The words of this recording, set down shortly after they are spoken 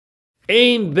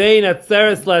Ein bein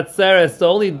atzeres latzeres. The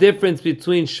only difference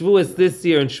between Shavuos this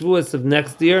year and Shavuos of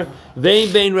next year.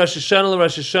 Vein bein Rosh Hashanah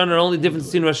Rosh Hashanah. The only difference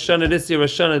between Rosh Hashanah this year,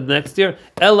 Rosh Hashanah next year.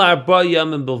 El arba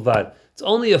yamim bilvad. It's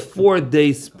only a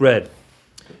 4-day spread.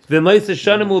 V'mais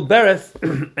Hashanah muberes.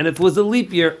 And if it was a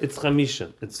leap year, it's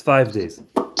chamisha. It's 5 days.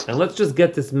 And let's just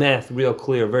get this math real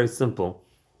clear, very simple.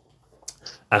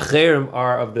 Acherim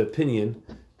are of the opinion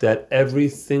that every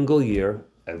single year,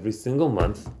 every single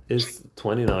month is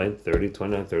 29, 30,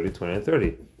 29, 30, 29,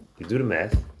 30. You do the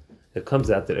math, it comes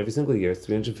out that every single year is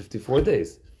 354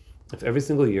 days. If every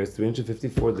single year is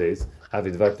 354 days, have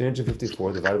you divide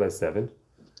 354 divided by 7?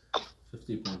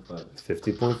 50.5.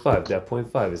 50.5. That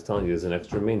 0.5 is telling you there's an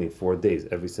extra remaining 4 days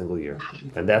every single year.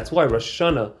 And that's why Rosh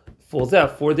Hashanah falls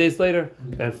out 4 days later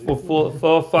and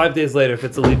 5 days later if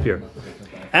it's a leap year.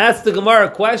 Ask the Gemara a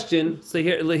question, so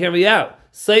hear me out.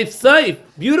 Safe,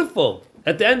 beautiful.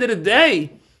 At the end of the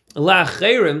day,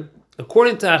 la'acherim,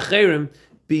 according to Acherim,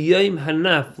 b'yayim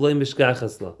hanaf lo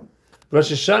mishkachas lo.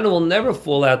 Rosh Hashanah will never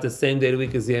fall out the same day of the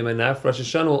week as Yom Hanaf. Rosh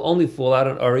Hashanah will only fall out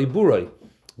on Ari Buroi,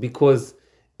 because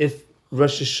if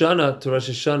Rosh Hashanah to Rosh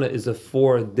Hashanah is a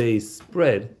 4-day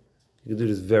spread, you can do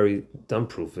this very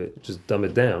dumb-proof it, just dumb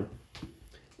it down.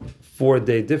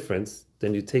 4-day difference,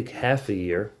 then you take half a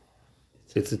year,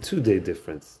 it's a 2-day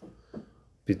difference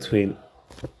between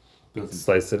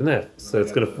slice it in half. So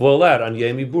it's going to fall out on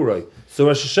Yom Buroi. So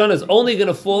Rosh Hashanah is only going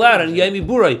to fall out on Yom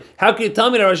Buroi. How can you tell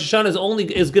me that Rosh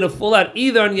Hashanah is going to fall out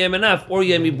either on Yom Hanaf or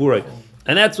Yom Buroi?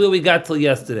 And that's where we got till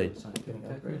yesterday.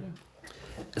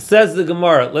 Says the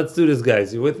Gemara. Let's do this,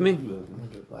 guys. You with me?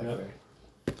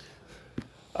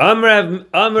 Amrav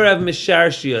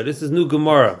Misharshia. This is new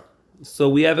Gemara. So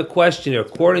we have a question here.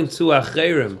 According to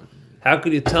Acherim, how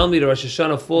could you tell me that Rosh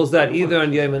Hashanah falls out either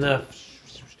on Yom Hanaf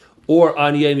or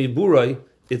on Yom Buroi?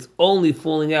 It's only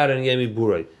falling out on Yom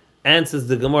Buroi. Answers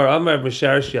the Gemara. Amrav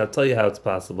Misharshia. I'll tell you how it's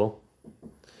possible.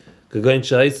 It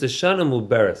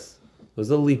was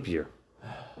a leap year.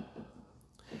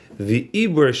 The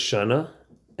Iber Shana,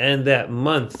 and that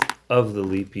month of the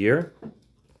leap year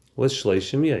was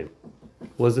Shleishim Yom,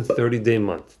 was a 30-day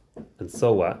month. And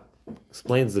so what?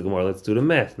 Explains the Gemara. Let's do the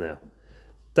math now.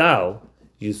 Tal,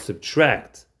 you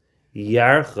subtract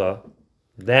Yarcha,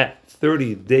 that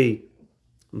 30-day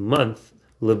month,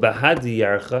 Lebahadi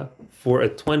Yarcha, for a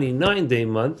 29-day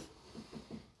month,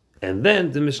 and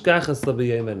then the Mishkachas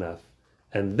L'B'Yom Hanaf.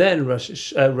 And then Rosh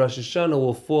Hashanah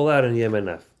will fall out on Yom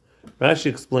Hanaf. Rashi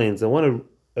explains.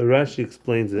 Rashi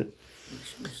explains it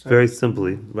very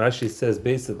simply. Rashi says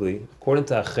basically, according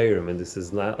to Acherim, and this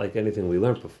is not like anything we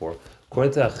learned before,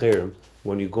 according to Acherim,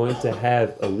 when you're going to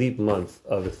have a leap month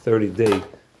of a 30-day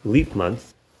leap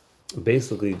month,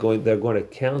 basically they're going to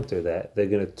counter that. They're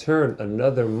going to turn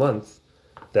another month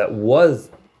that was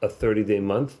a 30-day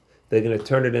month, they're going to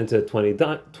turn it into a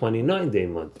 29-day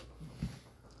month.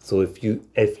 So if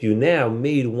you now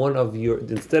made one of your,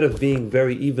 instead of being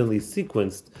very evenly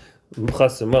sequenced, no.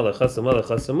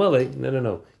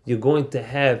 You're going to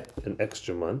have an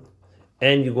extra month,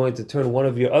 and you're going to turn one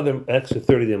of your other extra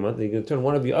 30-day month, and you're going to turn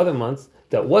one of your other months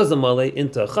that was a malay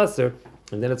into a chaser,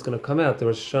 and then it's going to come out. The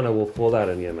Rosh Hashanah will fall out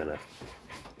on Yom Hanaf.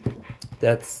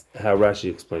 That's how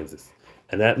Rashi explains this,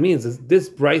 and that means this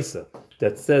brisa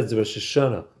that says the Rosh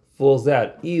Hashanah falls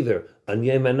out either on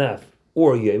Yom Hanaf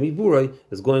or Yom Buroi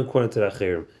is going according to the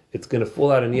Acherim. It's going to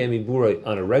fall out on Yom Buroi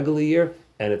on a regular year,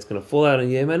 and it's going to fall out on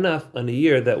Yom Hanaf on a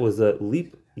year that was a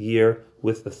leap year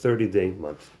with a 30-day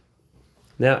month.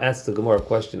 Now ask the Gemara a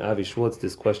question. Avi Schwartz,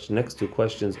 this question, next two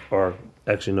questions are,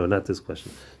 actually no, not this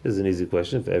question. This is an easy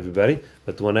question for everybody,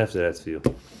 but the one after that's for you.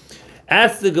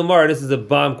 Ask the Gemara, this is a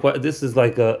bomb, this is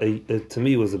like to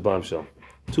me was a bombshell.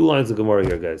 2 lines of Gemara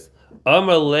here, guys.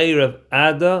 Amar le Rav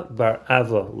Ada bar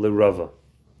Ava le Rava.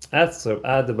 Ask Rav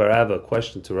Ada bar Ava a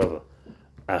question to Rava.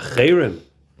 Acherim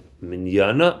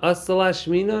Minyana asalash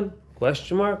minan?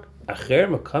 Question mark.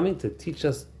 Acherim are coming to teach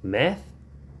us math?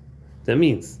 That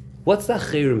means, what's the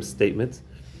Acherim statement?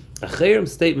 Acherim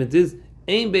statement is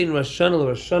Ein bein Rosh Hashanah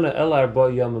Rosh Hashanah el arba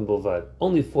yamim bilvad.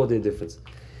 Only 4-day difference.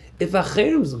 If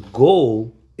Acherim's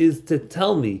goal is to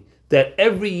tell me that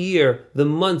every year the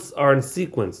months are in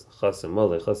sequence,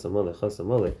 chasamale, chasamale,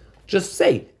 chasamale, just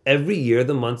say every year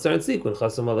the months are in sequence,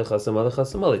 chasamale, chasamale,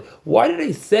 chasamale. Why did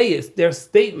they say it? Their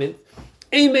statement.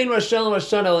 Tell me the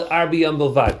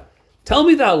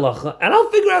halacha, and I'll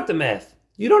figure out the math.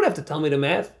 You don't have to tell me the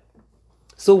math.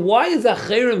 So why is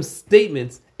Acherim's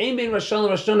statements, Acherim's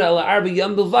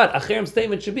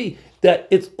statement should be that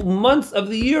its months of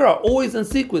the year are always in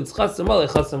sequence. That's the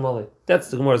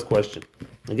Gemara's question.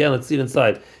 Again, let's see it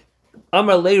inside.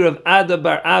 Amar le Rav Ada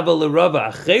bar Ava le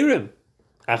Rava Acherim.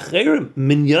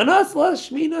 Minyanas la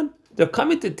shminan. they're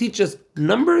coming to teach us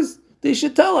numbers, they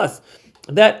should tell us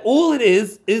that all it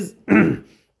is chasam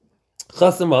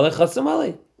ale, chasam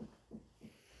ale.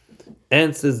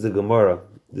 And says the Gemara,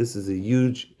 this is a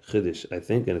huge chiddush, I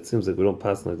think, and it seems like we don't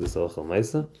pass like this halacha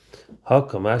l'maisa. Ha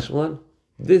kamashmalan,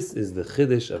 this is the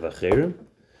chiddush of acherim.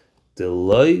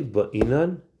 Deloi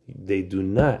ba'inan, they do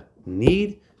not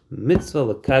need mitzvah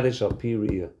l'kadesh al pi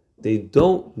riyah. They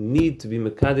don't need to be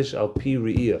mekadesh al pi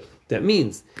riyah. That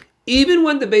means, even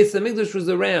when the Beis Hamikdash was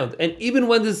around, and even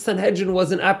when the Sanhedrin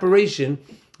was in operation,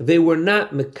 they were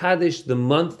not mekadesh the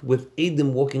month with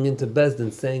Edom walking into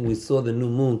Bezdin saying we saw the new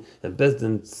moon, and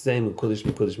Bezdin saying mekudesh,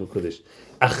 mekudesh, mekudesh.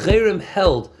 Acherim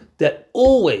held that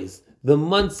always the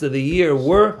months of the year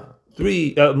were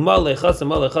three maleh chasam,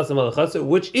 maleh chasam, maleh chasam,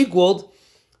 which equaled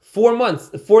 4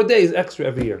 months, 4 days extra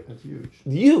every year. That's huge.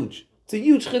 Huge. It's a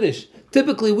huge chiddush.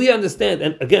 Typically, we understand,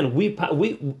 and again, we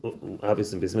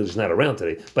obviously Beis Hamikdash is not around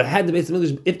today. But had the Beis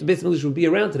Hamikdash, if the Beis Hamikdash would be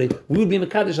around today, we would be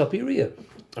mekadesh al pi riyah.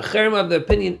 Acherim have the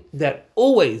opinion that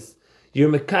always you're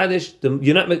mekadesh.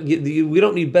 You're not. We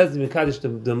don't need bezdin mekadesh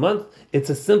the month. It's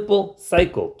a simple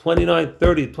cycle: 29,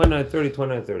 30, 29, 30,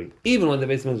 29, 30. Even when the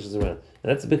Beis Hamikdash is around,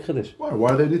 and that's a big chiddush.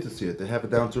 Why do they need to see it? They have it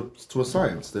down to a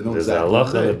science. They know There's a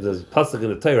exactly. halacha, there's a pasuk in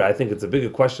the Torah. I think it's a bigger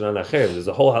question on acherim. There's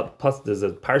a whole there's a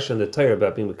parsha in the Torah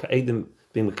about being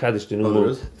mekadesh the new moon.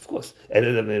 Of course, and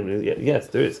yes,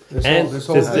 there is. This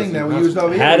whole thing that we used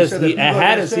over here. How does he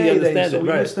understand it? We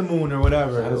missed the moon or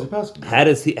whatever. How does it pass? How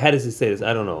does he say this?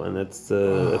 I don't know, and that's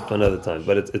for another time.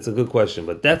 But it's a good question.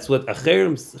 But that's what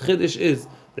acherim's chiddush is.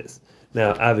 This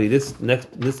now, Avi. This next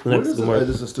Gemara.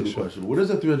 This is a stupid question. What is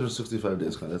a 365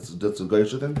 days count? That's a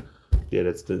Goyish thing. Yeah,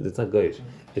 that's not goyish.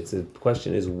 It's a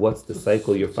question is what's the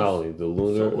cycle you're following, the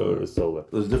lunar or the solar?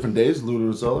 There's different days, lunar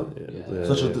and solar.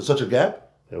 Such a gap.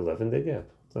 11-day gap.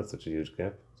 It's not such a huge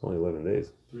gap. It's only 11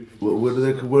 days.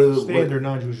 Standard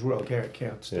non-Jewish world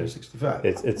counts 365.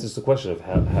 It's just a question of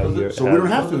how you're. So we don't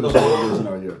have to do 365 days in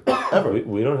our year ever.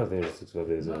 We don't have 365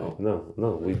 days in our year.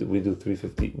 No. We do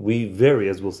 350. We vary,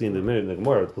 as we'll see in the minute in the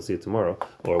Gemara. We'll see it tomorrow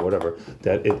or whatever.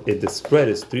 That the spread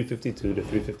is 352 to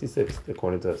 356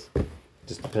 according to us.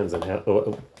 Just depends on how.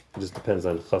 Just depends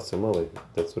on chas or mali.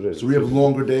 That's what it is. So we have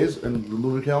longer days in the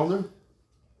lunar calendar.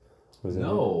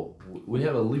 No, we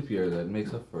have a leap year that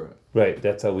makes up for it. Right,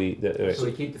 that's how we. Right. So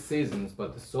we keep the seasons,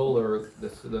 but the solar, the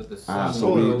sun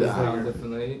so we- goes down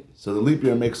differently. So the leap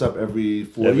year makes up every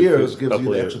 4 Every years, few- gives you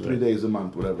couple the years, extra 3 days a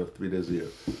month, whatever, 3 days a year.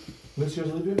 This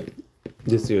year's leap year?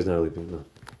 This year's not leaping. No.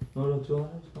 No, 2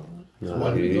 No,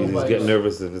 why do we go he's by- getting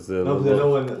nervous if it's a. No, because I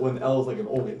know when L is like in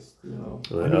August, you know.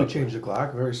 I knew we changed the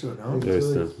clock very soon, huh? Very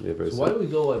soon. Yeah, very So soon. why do we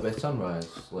go by sunrise,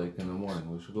 like in the morning?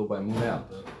 We should go by moon out.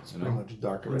 You Pretty know? much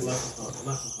dark already.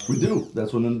 We do.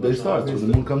 That's when the day starts, when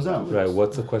the moon comes out. Right.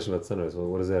 What's the question about sunrise? Well,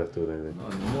 what does that have to do with anything? No,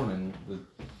 in the morning, the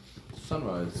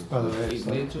sunrise is By the way, 8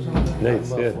 dates or something.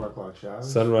 Nights, About yeah. 4 o'clock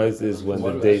showers. Sunrise is when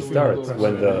the day starts.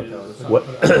 When what?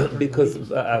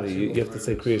 Because Avi, you have to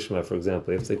say Kriya Shema, for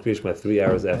example. You have to say Kriya Shema 3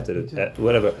 hours after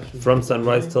whatever from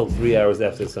sunrise till 3 hours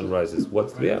after sunrise is.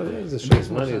 What's 3 hours? It's a Makes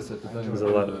short more money. sense that depending There's a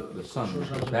on lot. the sun.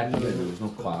 Back then there was no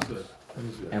clock.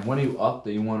 And when you up,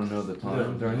 that you want to know the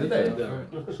time during the day.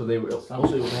 So they were also able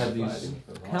to have these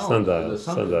calendars,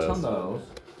 sundials,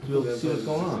 to be able to see what's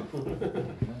going on.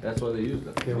 That's why they use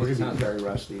them. Yeah, we're gonna be very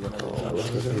rusty when it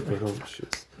rolls.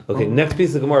 Okay, next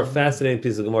piece of Gemara, fascinating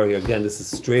piece of Gemara here. Again, this is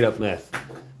straight up math.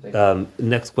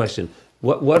 Next question.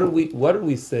 What do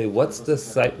we say? What's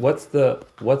the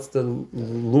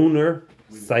lunar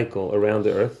cycle around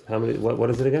the Earth? How many? What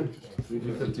is it again?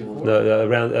 354. No,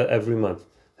 around every month.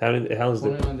 How is it?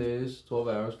 29 days, 12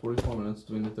 hours, 44 minutes,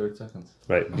 30 seconds.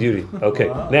 Right, beauty. Okay,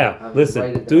 now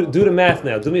listen. Do the math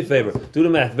now. Do me a favor. Do the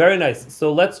math. Very nice.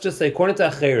 So let's just say, according to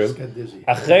Acherim, Get dizzy.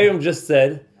 Acherim just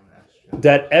said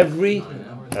that every.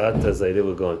 They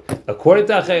were going. According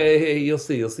to Acherim, you'll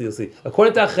see.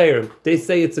 According to Acherim, they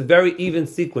say it's a very even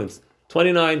sequence.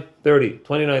 29, 30,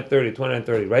 29, 30, 29,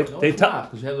 30, right? No, They it's tell.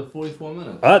 not, because you have the 44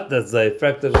 minutes. That's a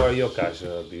fact of your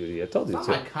kasha, beauty. I told you It's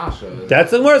to. not my kasha.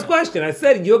 That's the worst question. I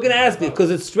said you're going to ask it because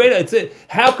it's straight. It's it.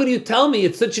 How could you tell me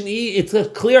it's such it's a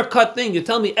clear cut thing? You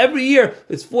tell me every year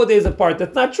it's 4 days apart.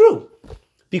 That's not true,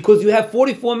 because you have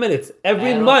 44 minutes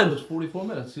every Add up month. those 44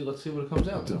 minutes. Let's see what it comes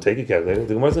out to. Take a calculator.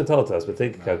 The Gemara's going to tell it to us, but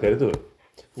take a calculator. Do it.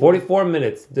 44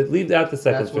 minutes. Leave out the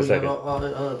seconds for a second.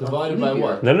 Divided by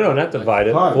what? No, not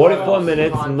divided. Five. 44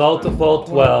 minutes multiple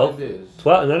 12. 29 days.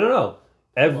 12. No.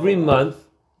 Every month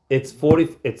it's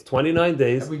 40. It's 29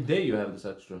 days. Every day you have this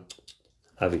extra.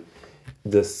 Avi,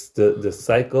 the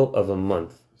cycle of a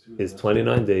month is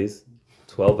 29 days,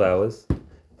 12 hours,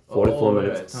 44 right,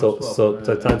 minutes. times So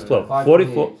 12. times 12.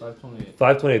 528. 44.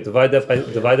 528.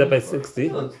 Divide that by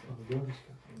 60.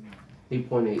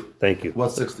 8.8. Thank you.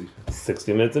 What's 60?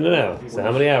 60 minutes in an hour. So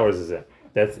how many hours is that?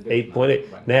 That's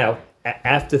 8.8. Now,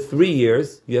 after 3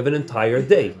 years, you have an entire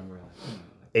day.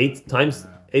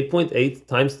 8.8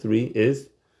 times 3 is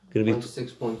going to be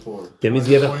 6.4. That means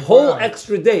you have a whole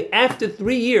extra day. After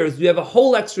 3 years, you have a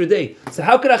whole extra day. So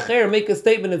how could Acher make a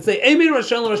statement and say, Emin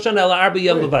Rashan Rashan ala arba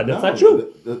yom levad? That's not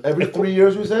true. Every 3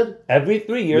 years we said? Every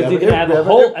 3 years, We you're have going to have we a have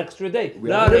whole every- extra day. we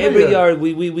No, have every every year,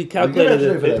 we calculated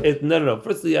extra for that. it. No.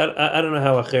 Firstly, I don't know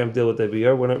how Acher deal with every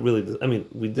year. We're not really, I mean,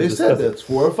 we did They discuss said it. that's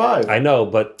 4 or 5. I know,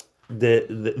 but they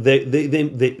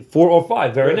 4 or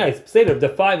 5, very nice. Seder, the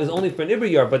 5 is only for an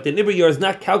Ibriyar, but the Ibriyar is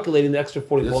not calculating the extra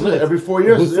 44 Yes, minutes. every 4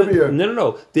 years Who is said- every year.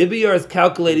 No. The Ibriyar is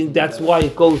calculating, that's why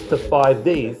it goes to 5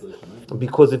 days.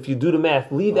 Because if you do the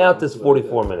math, leave out this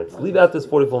 44 minutes. Leave out this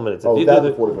 44 minutes. If Oh, you without do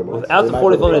the 44 minutes. Without It the might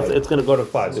 44 go to minutes, five. it's going to go to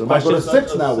 5. So it might go to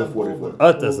 6 now with 44.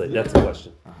 That's the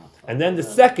question. And then the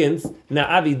seconds, now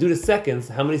Avi, do the seconds.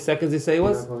 How many seconds did you say it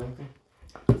was?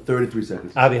 33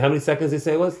 seconds. Avi, how many seconds did you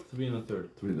say it was? 3 1/3.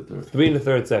 3 to 3rd. 3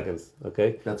 1/3 seconds,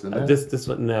 okay? That's in there. This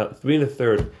one now, 3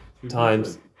 1/3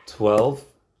 times 12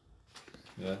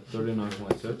 Yeah,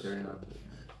 39.6.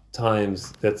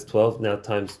 times, that's 12, now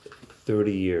times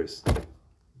 30 years.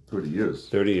 30 years.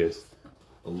 30 years.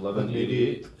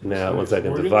 1188. Now, 1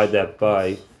 second, divide that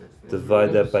by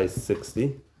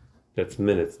 60. That's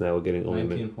minutes, now we're getting only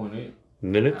 19.8.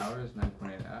 minutes. Hours,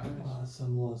 9.8 hours.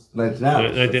 19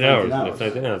 hours. 19 hours. That's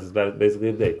 19 hours. It's about basically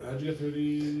a day.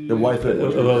 Then why 30?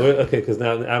 Okay, because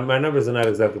now my numbers are not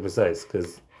exactly precise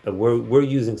because we're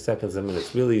using seconds and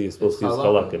minutes. Really, you're supposed to use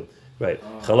halakim. Right,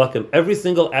 chalakim. Every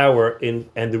single hour and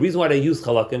the reason why they use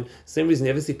chalakim, same reason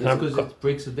you ever see Because it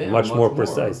breaks it down. much more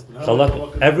precise.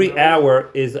 Chalakim. Every hour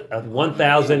is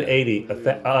 1,080,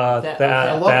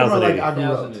 1,080.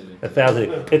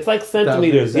 1,000. It's like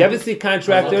centimeters. You ever see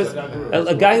contractors?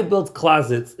 A guy who builds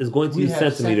closets is going to We use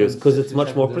have centimeters seconds, because it's 60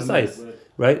 much more seconds in a minute. precise,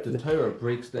 right? The Torah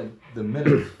breaks the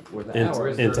minute or the Into-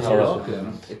 hours into for halakha.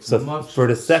 halakim. It's So much for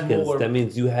the seconds, smaller that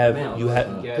means you have amount. you have.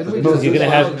 Yeah, Because so we you're just you're gonna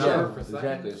use have- an hour.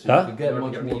 Exactly. So Huh? you could get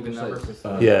much Give more even number precise. for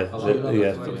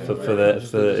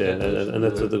For and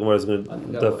that's what the Gemara is going to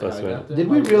duff us, right? Did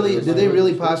they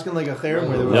really paskin like a cherem?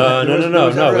 No.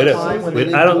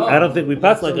 I don't think we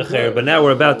passed like a cher, but now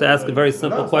we're about to ask a very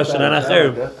simple question on a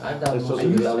cher. Michael,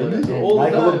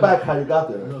 look back how you got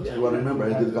there. You want to remember,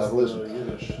 I did the calculation.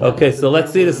 Okay, so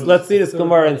let's see this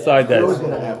Gemara inside, You're always guys.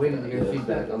 going to have. Waiting to hear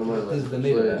feedback on the This is the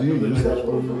money. native. Do you use that?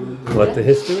 What, the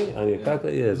history on your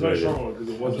calculator? Yeah, it's right there.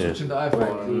 Switching to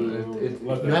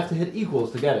iPhone. You have to hit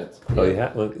equals to get it. Oh, you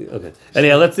have? Okay.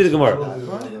 Anyhow, let's see the Gemara.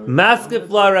 Maskef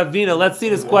la Ravina. Let's see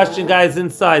this question, guys,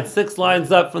 inside. 6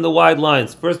 lines up from the wide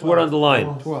lines. First word on the line.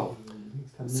 12.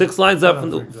 6 lines up from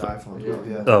the... iPhone 12,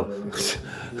 yeah. Oh.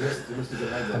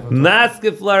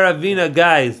 Maskef la Ravina,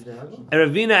 guys. And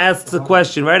Ravina asks a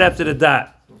question right after the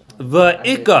dot.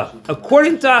 Va'ika,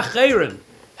 according to Acherim,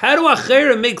 how do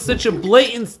Acherim make such a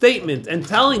blatant statement and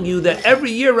telling you that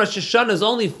every year Rosh Hashanah is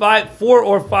only 4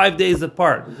 or 5 days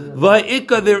apart?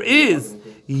 Va'ika, there is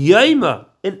Yaima,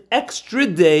 an extra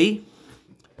day,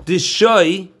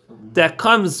 Dishoy, that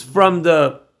comes from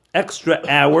the extra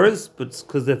hours, but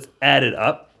because it's added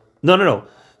up. No.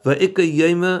 Va'ika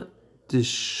Yaima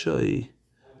Dishoy,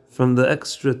 from the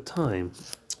extra time.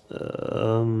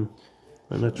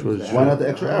 I'm not sure. Why not the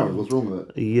extra hours? What's wrong with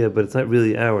that? Yeah, but it's not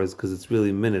really hours because it's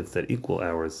really minutes that equal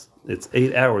hours. It's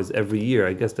 8 hours every year.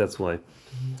 I guess that's why.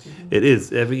 It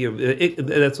is every year.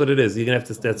 That's what it is. You're gonna have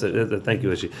to. Thank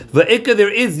you, Ishi. Va'ika, there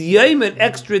is yom, an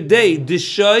extra day,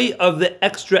 dishay of the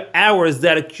extra hours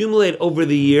that accumulate over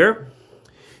the year.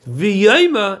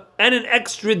 V'yoma, and an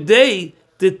extra day,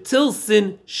 the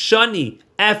tilsin shani,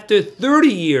 after 30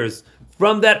 years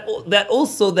from that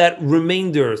that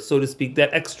remainder, so to speak,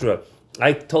 that extra.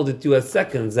 I told it to you as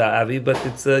seconds, Avi, but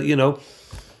it's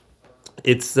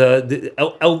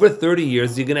over 30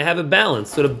 years, you're going to have a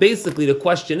balance. So basically the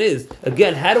question is,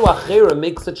 again, how do Achera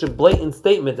make such a blatant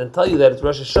statement and tell you that it's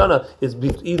Rosh Hashanah is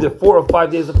either 4 or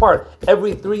 5 days apart?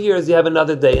 Every 3 years you have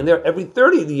another day in there. Every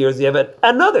 30 years you have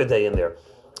another day in there.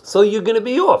 So you're going to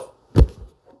be off.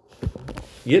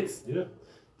 Yitz? Yeah.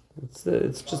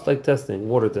 It's just like testing,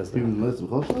 water testing. Even less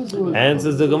of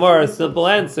Answers the Gemara, simple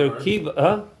answer. Kiva,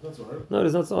 huh? No,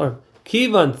 it's not so hard.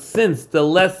 Kivan, since the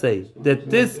lessay that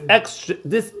this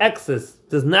excess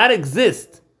does not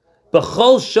exist,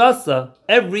 b'chol shasa,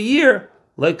 every year,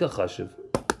 like a chashiv.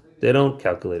 They don't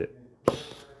calculate it. I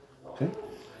feel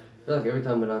like every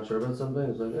time we're not sure about something,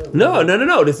 it's like,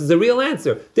 No. This is a real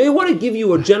answer. They want to give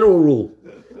you a general rule.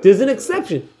 There's an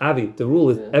exception. Avi, the rule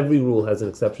is every rule has an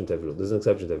exception to every rule. There's an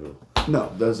exception to every rule.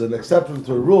 No, there's an exception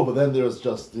to a rule, but then there's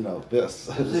just this.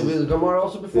 The Gemara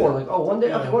also before, like, oh, one day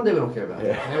we don't care about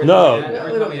it. No.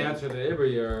 Every time we answer the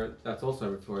every year, that's also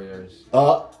every 4 years.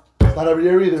 It's not every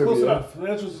year either. Close enough. The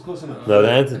answer is close enough. No, the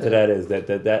answer to that is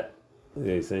that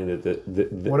yeah, he's saying that the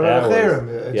What about hours, a Cherem?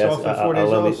 It's yes, off for 4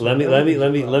 days also.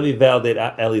 let me validate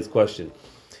Ellie's question,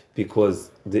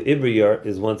 because the Ibriyar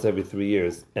is once every 3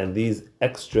 years, and these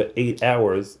extra 8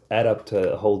 hours add up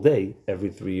to a whole day every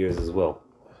 3 years as well.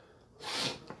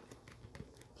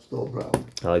 Still a problem.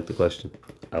 I like the question.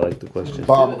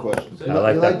 Bomb question. I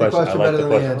like You that like the question. question I like better the than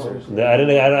the question. answers. No, I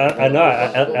know.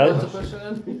 What's the question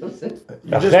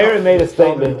then? Chayrim made a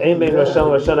statement. Ein bein Rosh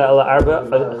Hashanah Rosh Hashanah ela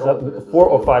arba, 4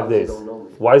 or 5 days.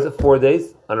 Why is it 4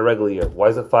 days on a regular year? Why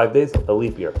is it 5 days? A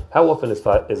leap year. How often is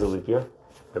a leap year?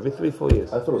 Every 3-4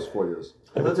 years. I thought it was 4 years.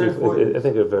 I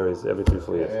think it varies every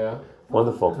 3-4 years. Yeah.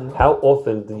 Wonderful. How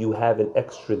often do you have an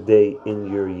extra day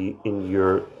in your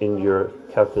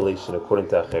calculation according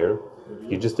to Acher?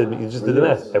 You just did the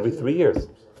math. Every 3 years.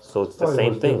 So it's the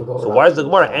same thing. So why does the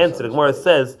Gemara answer? The Gemara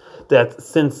says that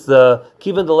since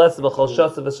kivan the less of a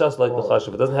chalshas of a shas like the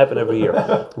chashav, it doesn't happen every year,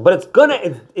 but it's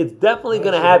definitely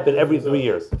gonna happen every 3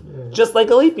 years, just like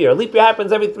a leap year. A leap year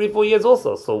happens every 3-4 years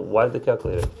also. So why did they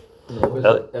calculate it?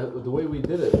 The way we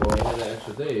did it, when we had that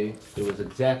extra day, it was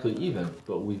exactly even,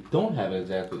 but we don't have it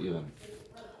exactly even.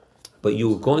 But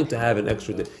you're going to have an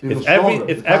extra day.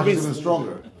 Even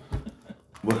stronger.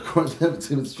 But according to him,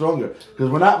 it's even stronger.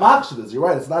 Because we're not makshidas, you're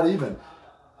right, it's not even.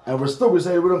 And we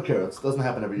say we don't care, it doesn't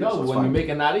happen every year. No, so but it's when fine. you make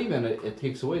it not even, it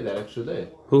takes away that extra day.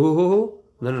 Who?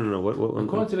 No. What?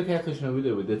 According to the calculation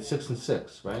that we did 6 and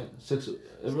 6, right? 6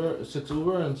 Uber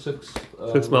and 6.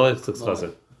 6 malach, 6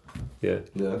 chassid. Yeah.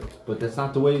 But that's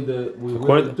not the way that we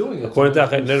According- were doing it. according to So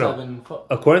we Acher- do no. 7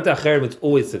 According to Acherim, it's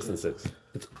always 6 and 6.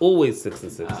 It's always 6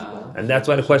 and 6, and that's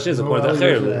why the question is according to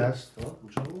Acherim.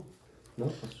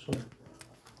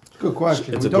 Good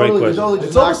question. It's a great question.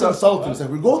 It's almost insulting. It's like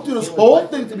we're going through this whole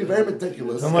thing to be very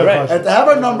meticulous. Come on, Right. And to have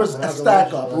our numbers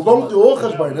stack up. We're going through all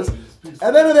cheshbonis.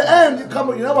 And then in the end, you come,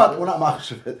 you know what? We're not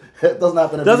machshav it. It doesn't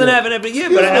happen every Doesn't year. happen every year,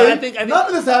 Excuse but I me, think none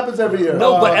of this happens every year.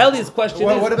 no. But Ellie's question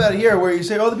is What about here, where you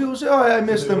say, the people say, I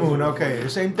missed the moon. Okay, the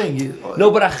same thing. no.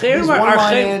 But Acherim These are one-line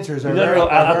Acherim. answers are No. very-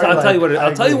 I'll very tell you what. I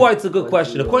I'll tell you agree. why it's a good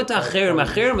question. According to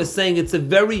Acherim is saying it's a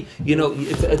very,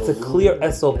 it's a clear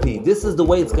SOP. This is the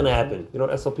way it's going to happen. You know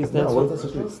what SOP stands what for? does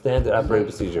SOP? Standard operating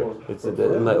procedure. It's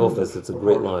in my office. It's a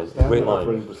great line. Great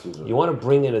line. You want to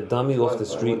bring in a dummy off the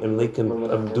street and make him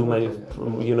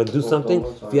do something.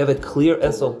 If you have a clear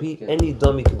SOP, any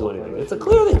dummy can do anything. It's a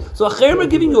clear thing. So Acherim are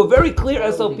giving you a very clear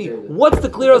SOP. What's the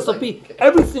clear SOP?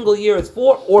 Every single year it's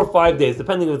 4 or 5 days,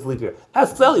 depending if it's leap year.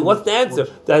 Ask Sally, what's the answer?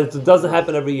 That it doesn't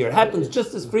happen every year. It happens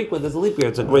just as frequent as a leap year.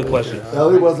 It's a great question.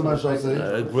 Ellie wasn't my shall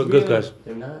say. Good question.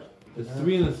 They're not. The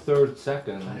 3 1/3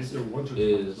 seconds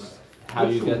is how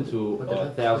you get to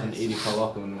 1,080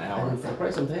 halakim in an hour. And for the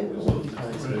price I'm paying,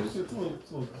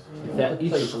 That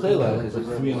each chila is a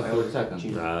 3 1/3 seconds.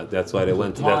 That's why they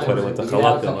went to Chalakim.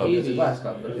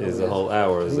 Is a whole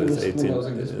hour. Is 18.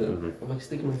 I'm like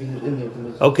sticking my fingers in there.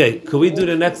 Okay, could we do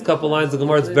the next couple lines of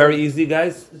Gemara? It's very easy,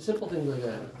 guys. The simple things like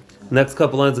that. Next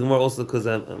couple lines of Gemara, also because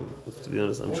to be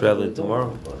honest, I'm traveling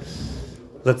tomorrow.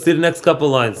 Let's see the next couple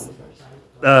lines.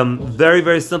 Very,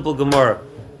 very simple Gemara.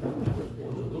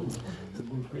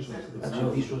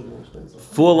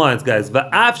 4 lines, guys.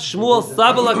 Va'af Shmuel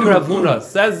sabalak Rav Huna.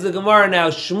 Says the Gemara now,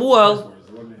 Shmuel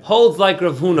holds like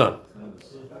Rav Huna.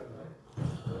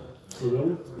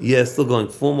 Yeah, still going.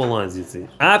 4 more lines, you see.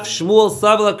 Af Shmuel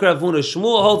sabalak Rav Huna.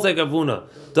 Shmuel holds like Rav Huna.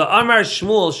 The Amar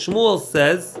Shmuel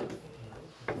says,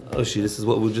 this is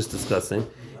what we were just discussing.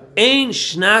 Ein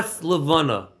Shnas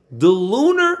Levana. The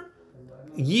lunar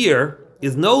year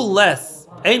is no less.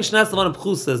 Ein Shnas Levana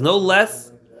Pchus says no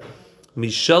less.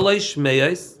 Mishalesh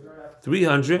Meyais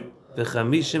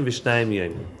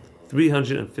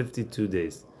 352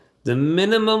 days. The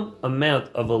minimum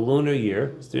amount of a lunar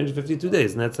year is 352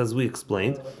 days, and that's as we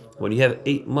explained. When you have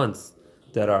 8 months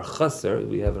that are chaser,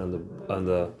 we have it on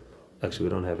the. Actually,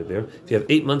 we don't have it there. If you have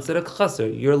 8 months that are chaser,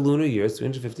 your lunar year is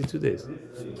 352 days.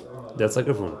 That's like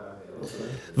a lunar.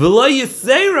 V'lo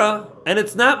yisera, and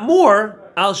it's not more.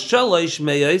 Al shalosh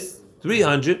meyos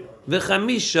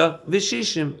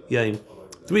 356 yom.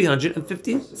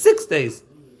 356 days.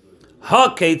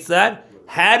 Ha ketzad.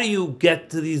 How do you get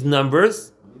to these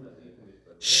numbers?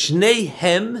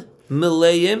 Shneihem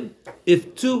milayim.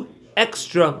 If 2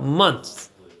 extra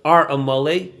months are a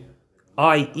malay,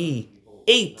 i.e.,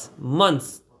 8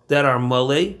 months that are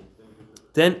malay,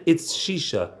 then it's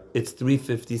shisha. It's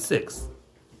 356.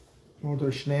 What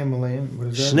are Shnei Malayim? What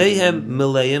is that? Shnehem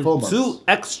Milayim, Full months. 2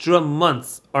 extra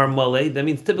months are Malay. That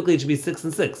means typically it should be 6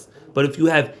 and 6. But if you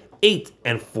have 8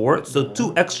 and 4, so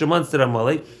 2 extra months that are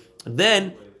Malay,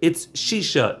 then it's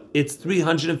Shisha. It's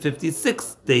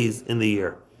 356 days in the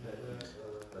year.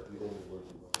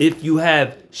 If you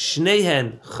have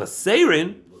Shnehen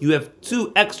Chaserin, you have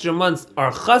 2 extra months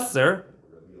are Chaser,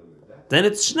 then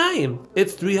it's Shnayim.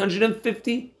 It's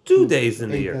 352 days in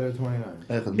the 8 year. out of 29.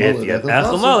 If you have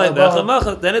Echel Malay, Echel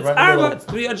Malchut, then it's Arba. It's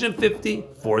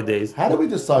 354 days. How do we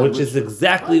decide Which is Why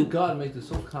exactly did God make this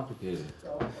so complicated?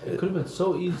 It could have been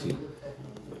so easy.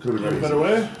 Could have been Better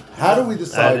way? How do we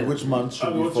decide And- which month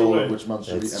should be What's full your and way? which month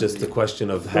should be it's empty? just a question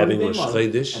of having 30-day Rosh month.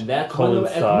 Chodesh And that's when the moon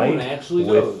coincide actually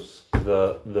with goes.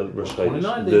 the Rosh 29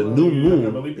 Chodesh, days. the new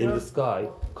moon Leap in year? the sky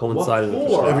coinciding with What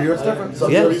Rosh for? Chodesh. Every year it's different.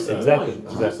 Some Yes, years-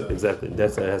 exactly.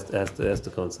 That's it has to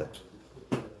coincide.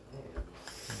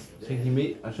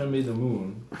 See, Hashem made the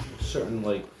moon certain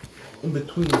in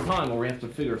between time where we have to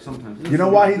figure sometimes. You know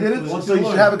why he did it? So you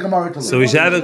should have a Gemara to learn. So we should have a